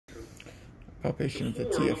palpation of the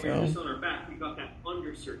Before, when we were TFL. just on our back, we got that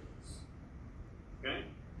under surface. Okay?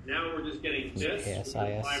 Now we're just getting this with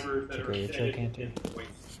the fibers that are extended in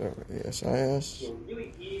points. So the SIS, So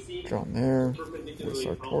really easy, drawn there, with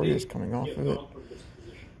sartorius coming off of it.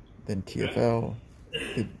 Then TFL,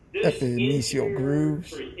 the epimesial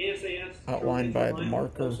grooves outlined by the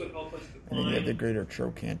marker, and then you have the greater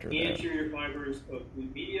trochanter there. Anterior fibers of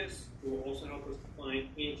glute medius will also help us define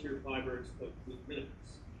anterior fibers of glute minimus.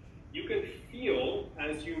 You can feel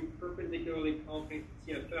as you perpendicularly palpate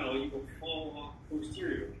the TFL, you will fall off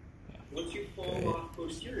posteriorly. Once you fall off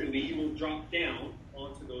posteriorly, you will drop down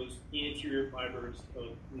onto those anterior fibers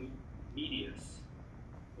of glute medius.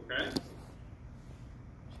 Okay?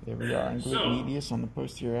 There we are on glute medius on the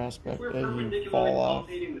posterior aspect. As you fall off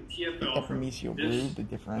the epimesial groove that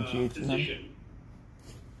differentiates them.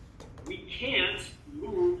 We can't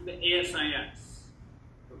move the ASIS.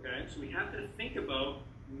 Okay, so we have to think about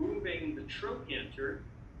moving the trochanter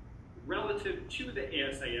relative to the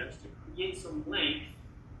ASIS to create some length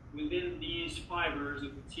within these fibers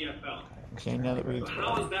of the TFL. Okay, now that we've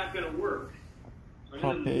how is that going to work?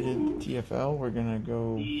 palpated TFL, we're going to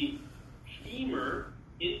go the femur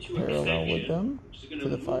into parallel with them which is going to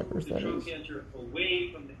the fibers, the trochanter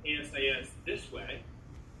away from the ASIS this way,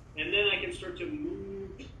 and then I can start to move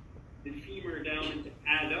the femur down into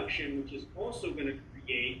adduction, which is also going to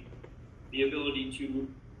create the ability to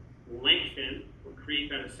lengthen or create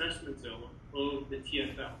that assessment zone of the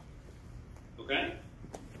TFL. Okay?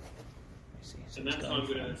 And that's how I'm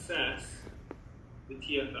going to assess the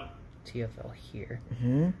TFL. TFL here.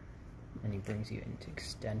 And he brings you into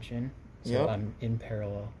extension. So I'm in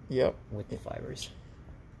parallel with the fibers.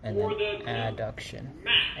 And then adduction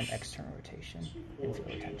and external rotation and feel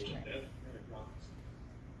the tension there.